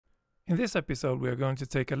In this episode we are going to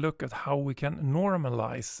take a look at how we can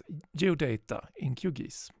normalize geodata in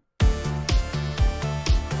QGIS.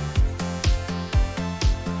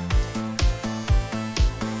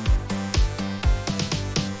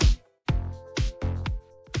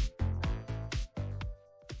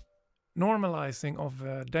 Normalizing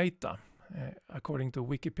of data, according to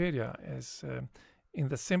Wikipedia, is in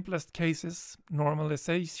the simplest cases,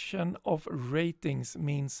 normalization of ratings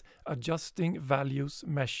means adjusting values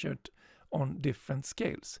measured on different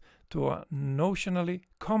scales to a notionally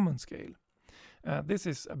common scale. This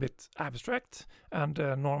is a bit abstract, and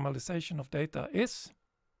normalization of data is,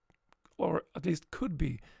 or at least could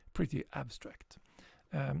be, pretty abstract.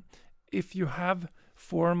 If you have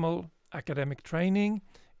formal academic training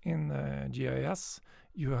in GIS,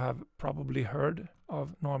 you have probably heard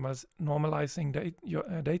of normalizing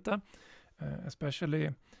data, especially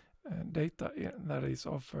data that is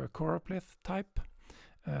of choropleth type.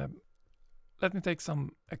 Let me take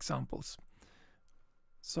some examples.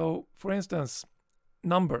 So, for instance,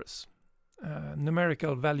 numbers,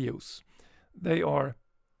 numerical values, they are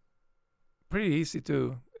pretty easy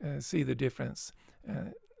to see the difference.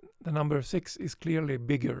 The number 6 is clearly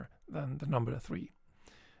bigger than the number 3.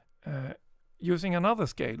 Using another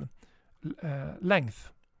scale,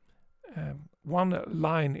 length, one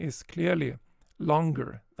line is clearly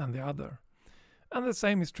longer than the other. And the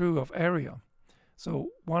same is true of area. So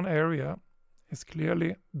one area is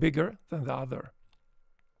clearly bigger than the other.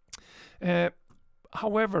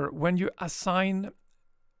 However, when you assign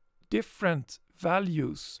different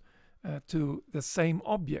values to the same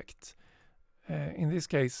object, in this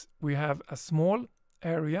case we have a small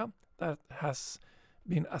area that has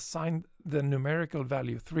been assigned the numerical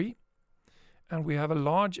value 3, and we have a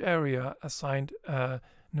large area assigned a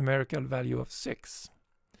numerical value of 6.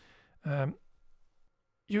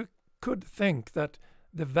 You could think that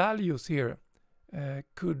the values here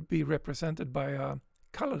could be represented by a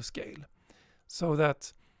color scale, so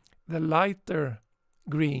that the lighter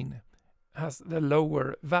green has the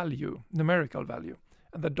lower value, numerical value,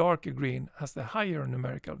 and the darker green has the higher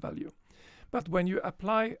numerical value. But when you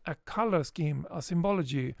apply a color scheme, a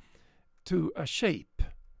symbology, to a shape,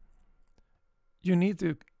 you need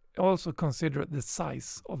to also consider the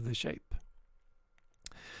size of the shape.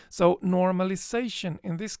 So normalization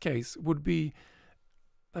in this case would be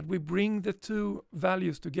that we bring the two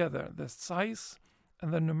values together, the size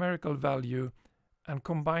and the numerical value, and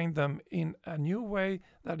combine them in a new way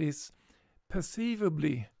that is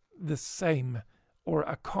perceivably the same or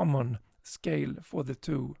a common scale for the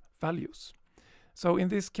two values. So in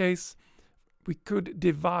this case, we could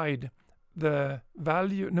divide the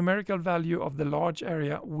numerical value of the large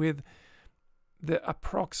area with the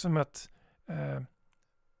approximate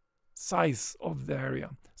size of the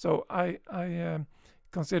area. So I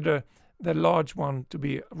consider the large one to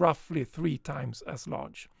be roughly 3 times as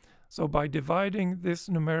large. So by dividing this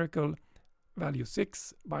numerical value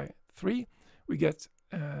 6 by 3, we get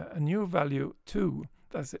a new value 2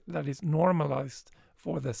 that is normalized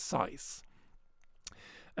for the size.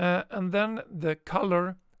 And then the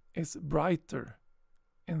color is brighter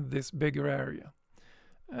in this bigger area.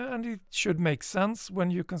 And it should make sense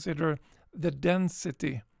when you consider the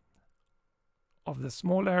density of the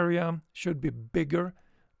small area should be bigger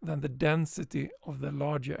than the density of the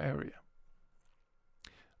larger area.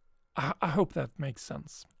 I hope that makes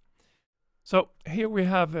sense. So here we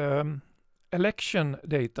have election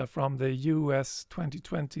data from the US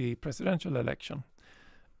 2020 presidential election.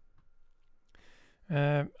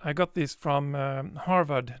 I got this from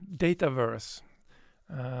Harvard Dataverse,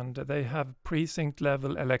 and they have precinct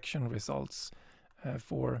level election results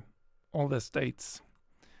for all the states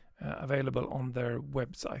available on their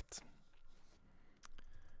website.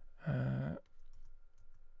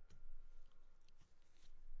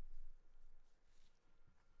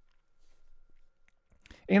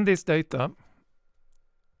 In this data,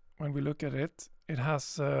 when we look at it, it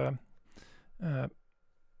has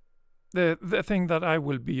the thing that I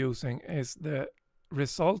will be using is the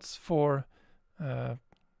results for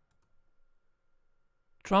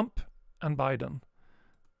Trump and Biden.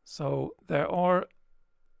 So there are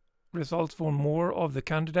results for more of the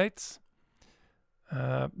candidates,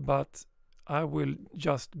 but I will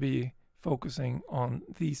just be focusing on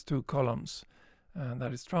these two columns.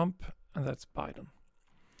 That is Trump and that's Biden.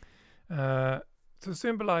 To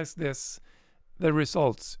symbolize this, the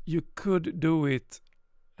results, you could do it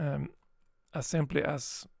as simply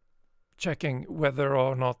as checking whether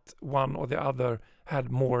or not one or the other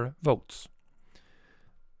had more votes.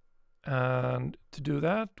 And to do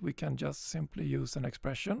that, we can just simply use an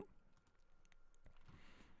expression.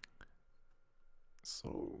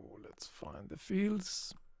 So let's let's find the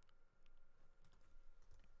fields.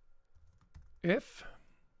 If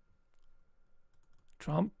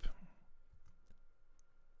Trump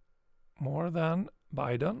more than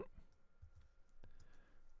Biden,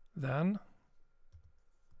 then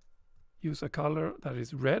use a color that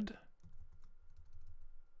is red,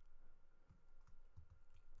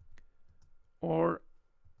 or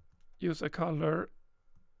use a color,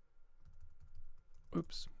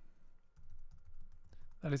 oops,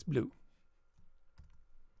 that is blue.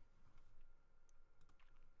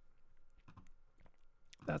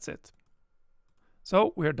 That's it.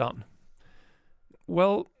 So we're done.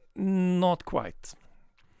 Well, not quite.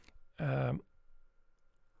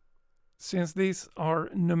 Since these are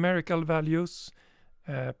numerical values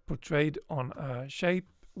portrayed on a shape,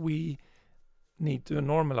 we need to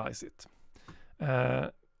normalize it.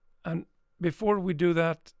 And before we do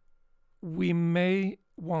that, we may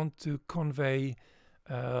want to convey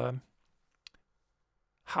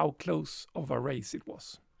how close of a race it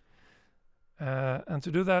was. And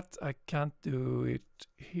to do that, I can't do it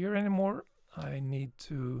here anymore. I need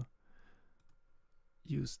to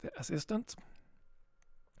use the assistant.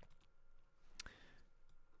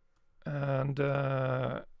 And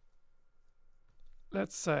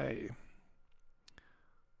let's say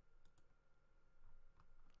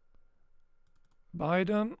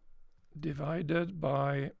Biden divided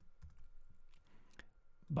by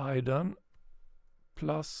Biden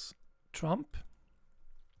plus Trump.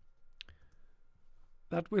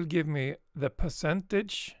 That will give me the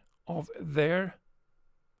percentage of their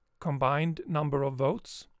combined number of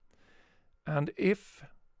votes. And if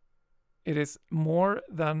it is more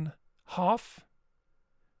than half,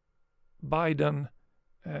 Biden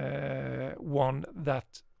won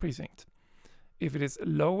that precinct. If it is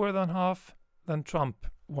lower than half, then Trump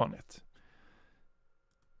won it.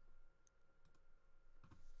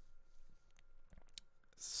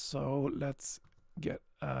 So let's get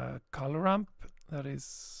a color ramp that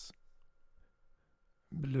is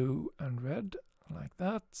blue and red, like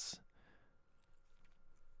that.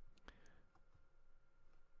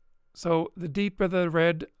 So the deeper the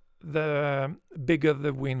red, the bigger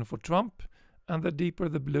the win for Trump, and the deeper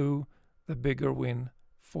the blue, the bigger win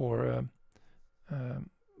for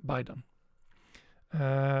Biden.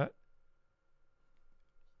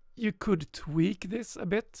 You could tweak this a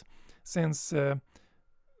bit, since the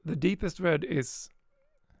deepest red is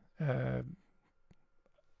a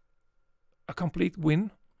complete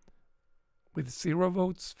win with 0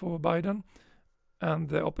 votes for Biden, and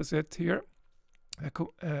the opposite here,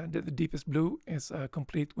 the deepest blue is a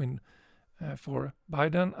complete win for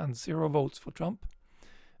Biden and 0 votes for Trump.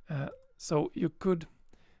 So you could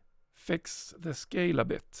fix the scale a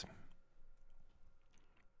bit.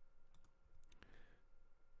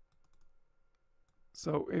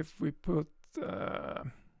 So if we put,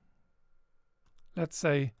 let's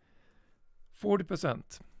say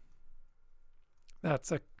 40%,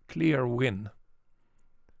 that's a clear win.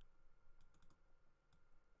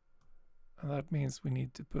 And that means we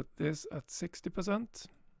need to put this at 60%.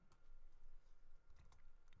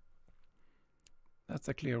 That's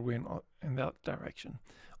a clear win in that direction.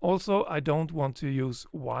 Also, I don't want to use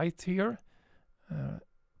white here.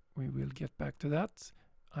 We will get back to that.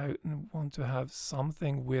 I want to have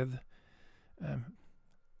something with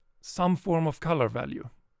some form of color value,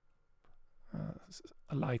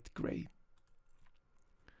 a light gray.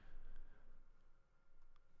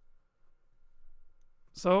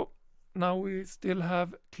 So now we still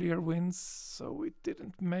have clear wins, so it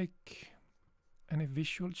didn't make any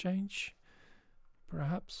visual change.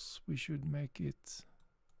 Perhaps we should make it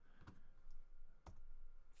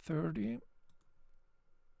 30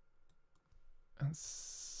 and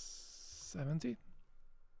 70.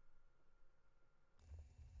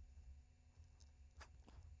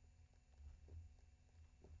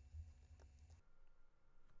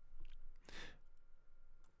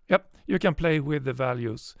 Yep, you can play with the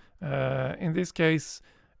values. In this case,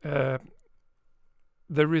 the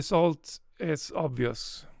result is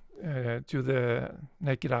obvious to the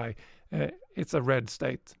naked eye. It's a red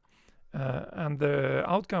state. And the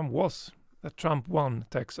outcome was that Trump won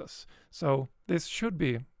Texas. So this should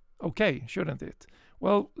be okay, shouldn't it?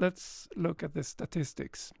 Well, let's look at the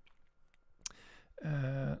statistics.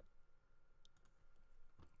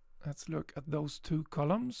 Let's look at those 2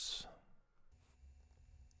 columns.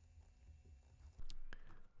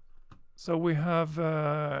 So we have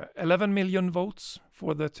 11 million votes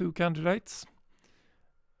for the 2 candidates.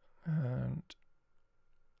 And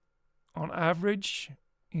on average,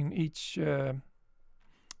 in each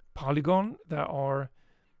polygon, there are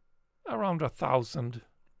around 1,000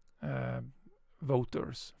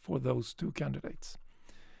 voters for those two candidates.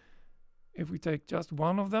 If we take just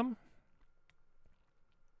one of them,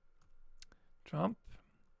 Trump,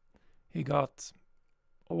 he got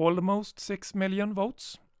almost 6 million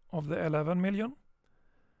votes of the 11 million,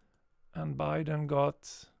 and Biden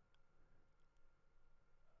got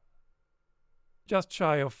just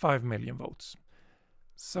shy of 5 million votes.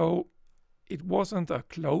 So it wasn't a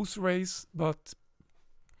close race, but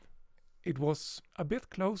it was a bit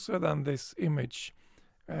closer than this image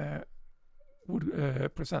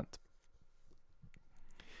would present.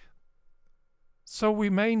 So we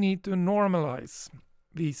may need to normalize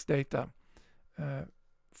these data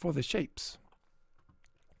for the shapes.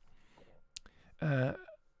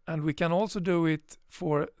 And we can also do it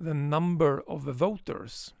for the number of the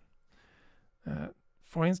voters.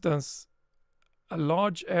 For instance, a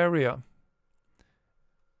large area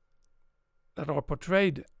that are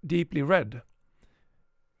portrayed deeply red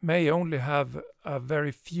may only have a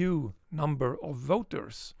very few number of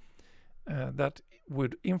voters that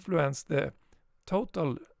would influence the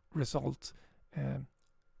total result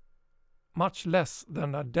much less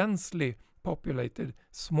than a densely populated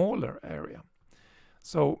smaller area.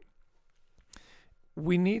 So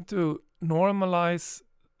we need to normalize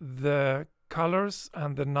the colors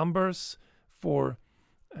and the numbers for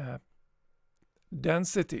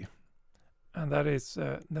density, and that is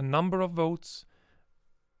the number of votes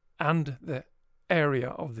and the area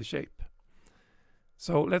of the shape.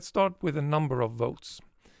 So let's start with the number of votes.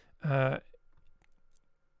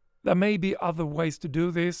 There may be other ways to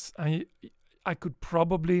do this. I could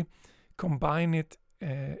probably combine it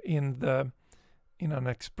in an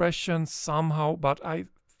expression somehow, but I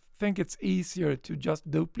think it's easier to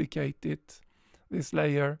just duplicate it, this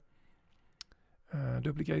layer.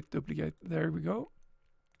 Duplicate, there we go.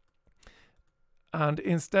 And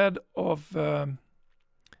instead of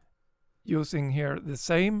using here the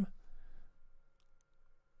same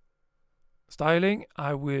styling,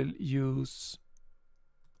 I will use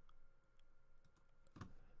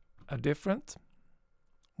a different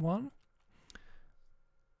one.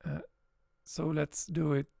 So let's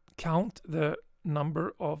do it, count the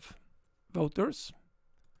number of voters.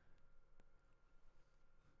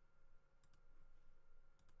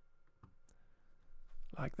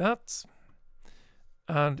 Like that.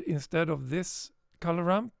 And instead of this color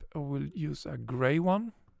ramp, I will use a gray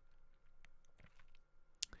one.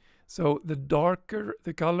 So the darker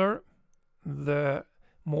the color, the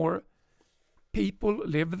more people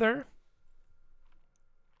live there.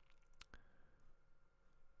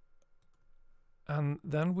 And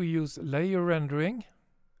then we use layer rendering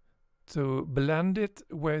to blend it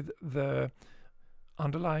with the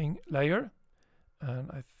underlying layer.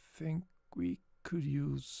 And I think we could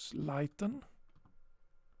use lighten.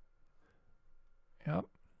 Yeah.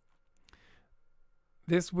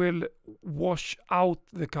 This will wash out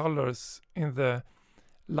the colors in the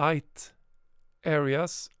light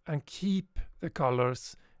areas and keep the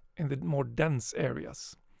colors in the more dense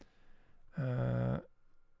areas.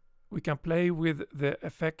 We can play with the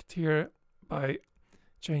effect here by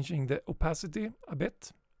changing the opacity a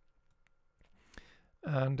bit.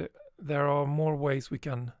 And there are more ways we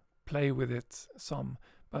can play with it some,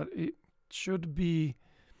 but it should be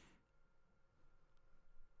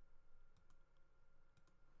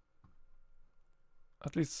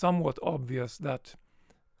at least somewhat obvious that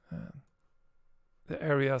the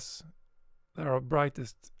areas that are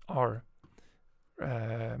brightest are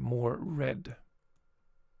more red.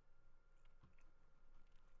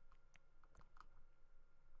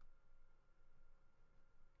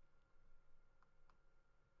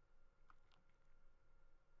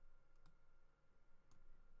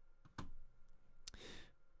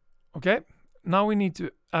 Okay, now we need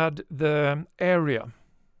to add the area.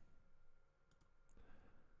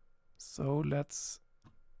 So let's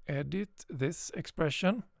edit this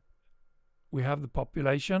expression. We have the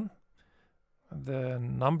population, the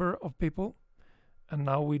number of people, and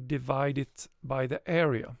now we divide it by the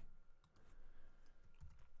area.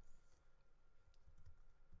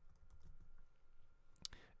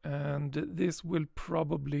 And this will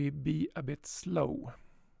probably be a bit slow.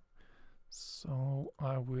 So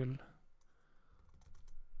I will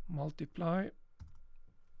multiply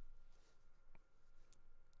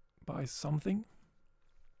by something,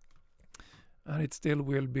 and it still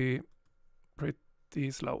will be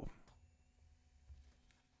pretty slow.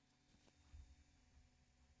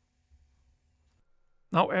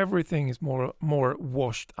 Now everything is more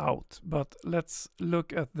washed out, but let's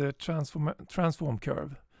look at the transform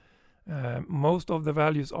curve. Most of the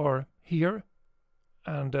values are here,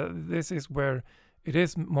 and this is where it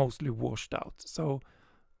is mostly washed out. So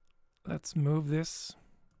let's move this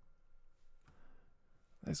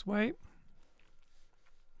way.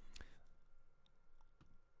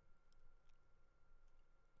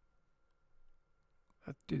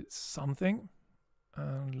 That did something,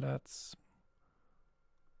 and let's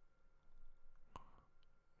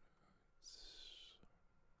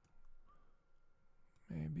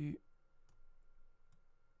maybe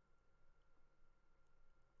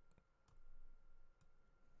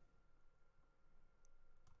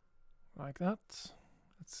like that.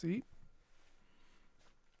 Let's see.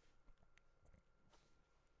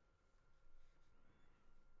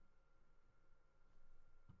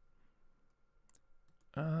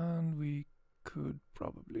 And we could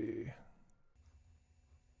probably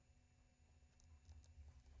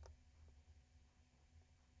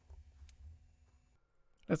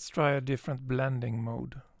let's try a different blending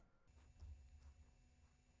mode.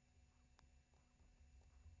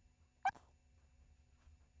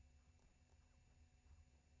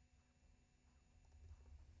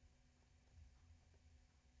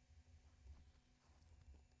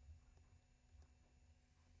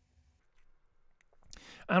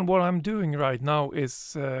 And what I'm doing right now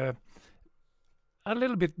is a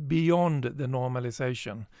little bit beyond the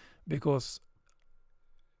normalization, because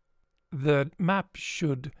the map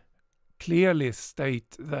should clearly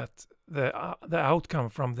state that the outcome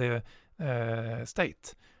from the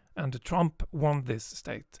state, and Trump won this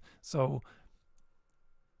state. So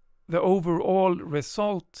the overall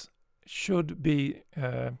result should be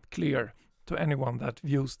clear to anyone that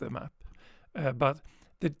views the map. But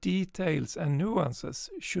the details and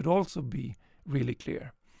nuances should also be really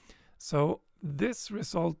clear. So this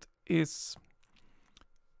result is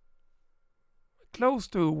close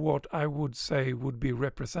to what I would say would be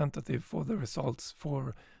representative for the results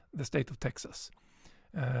for the state of Texas.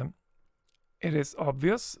 It is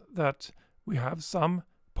obvious that we have some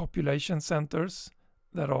population centers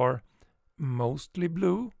that are mostly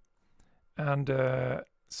blue and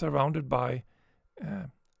surrounded by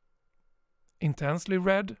intensely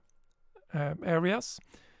red areas.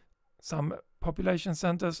 Some population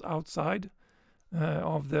centers outside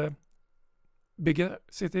of the bigger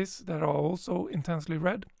cities that are also intensely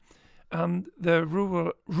red, and the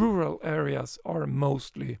rural areas are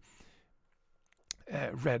mostly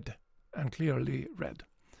red and clearly red.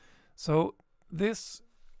 So this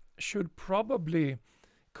should probably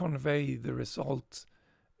convey the result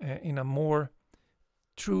in a more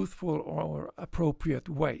truthful or appropriate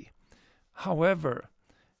way. However,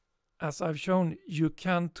 as I've shown, you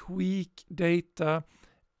can tweak data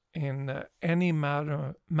in any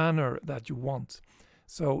manner that you want.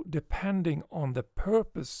 So depending on the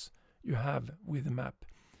purpose you have with the map,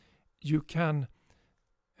 you can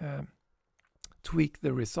tweak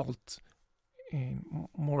the result in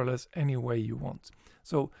more or less any way you want.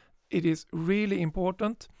 So it is really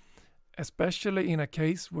important, especially in a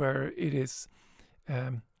case where it is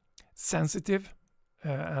sensitive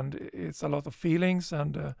and it's a lot of feelings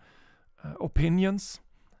and opinions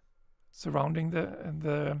surrounding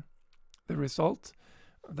the result,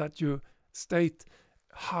 that you state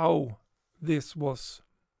how this was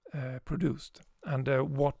produced and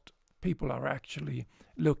what people are actually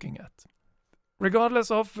looking at. Regardless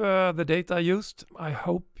of the data used, I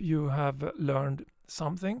hope you have learned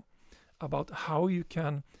something about how you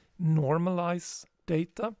can normalize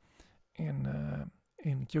data in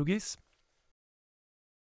QGIS.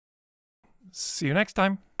 See you next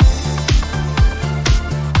time.